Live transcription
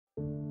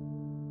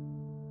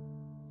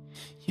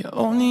You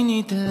only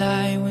need the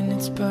light when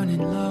it's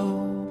burning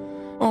low.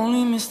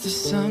 Only miss the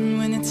sun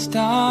when it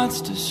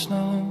starts to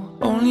snow.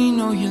 Only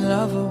know you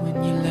love her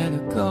when you let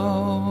her go.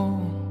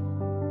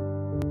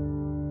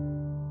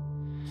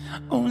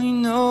 Only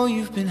know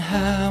you've been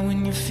high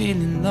when you're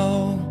feeling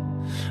low.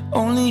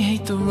 Only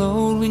hate the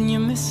road when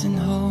you're missing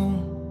home.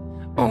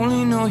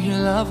 Only know you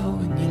love her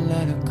when you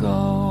let her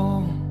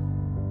go.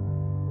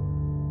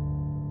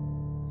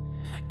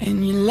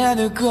 And you let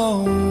her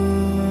go.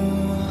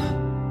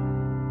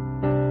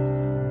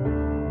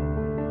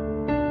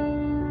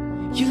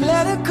 You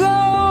let her go.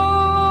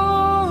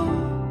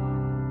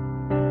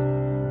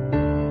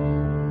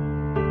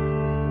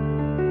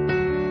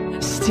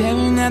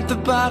 Staring at the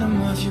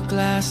bottom of your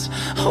glass,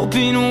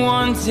 hoping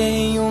one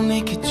day you'll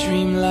make a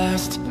dream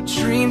last. But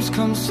dreams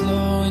come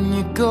slow and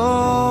you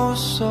go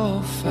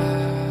so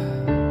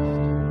fast.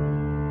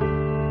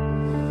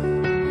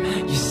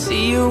 You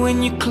see her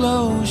when you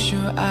close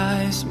your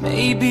eyes.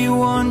 Maybe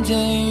one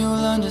day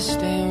you'll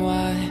understand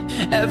why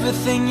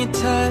everything you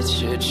touch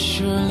should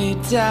surely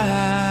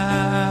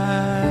dies.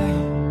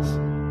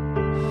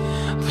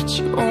 But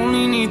you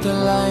only need the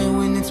light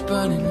when it's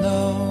burning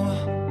low.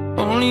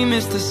 Only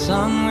miss the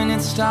sun when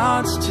it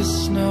starts to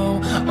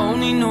snow.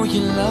 Only know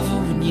you love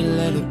her when you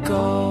let her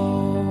go.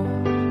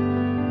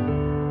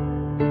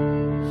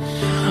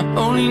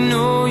 Only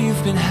know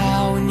you've been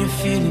high when you're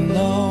feeling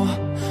low.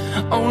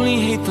 Only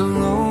hate the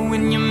road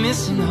when you're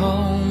missing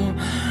home.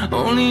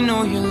 Only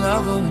know you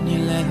love her when you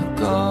let her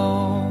go.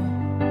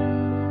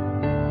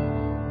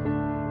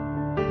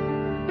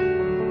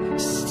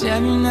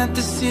 Staring at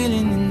the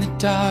ceiling in the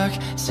dark,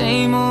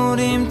 same old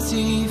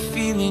empty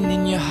feeling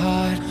in your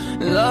heart.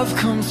 Love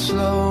comes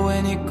slow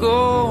and it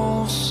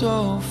goes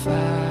so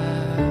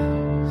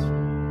fast.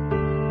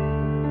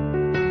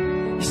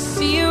 You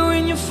see her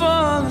when you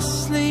fall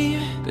asleep,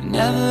 but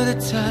never to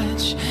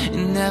touch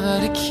and never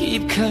to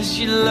keep. Cause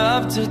you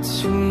loved her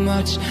too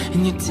much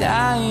and you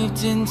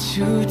dived in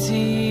too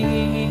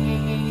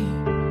deep.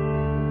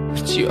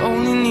 But you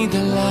only need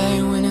the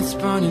light when it's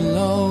burning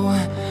low.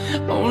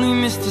 Only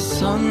miss the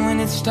sun when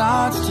it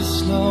starts to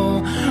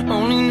slow.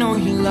 Only know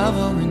you love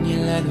her when you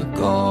let her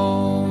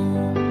go.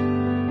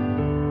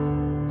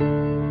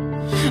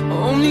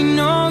 Only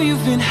know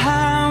you've been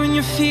high when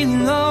you're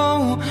feeling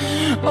low.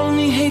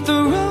 Only hate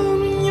the road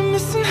when you're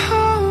missing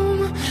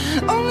home.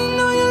 Only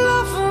know you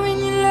love her when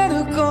you let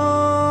her go.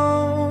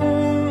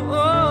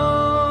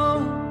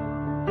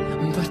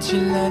 But you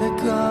let her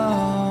go.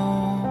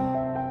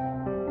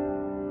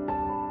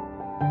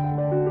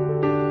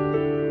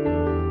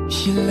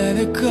 You let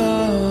it go.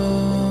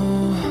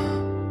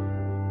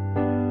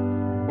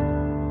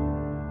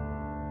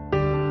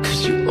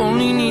 Cause you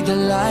only need the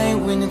light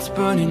when it's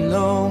burning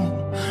low.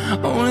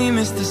 Only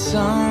miss the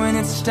sun when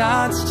it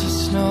starts to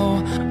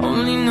snow.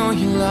 Only know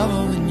you love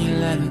her when you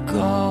let her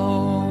go.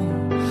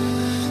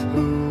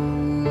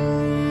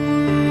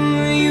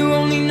 You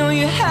only know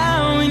you're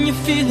high when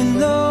you're feeling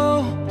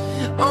low.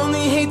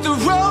 Only hate the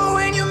road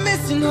when you're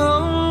missing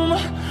home.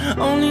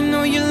 Only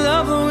know you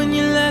love her when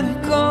you let her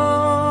go.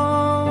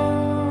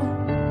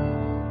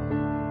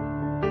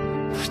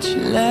 You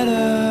let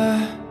her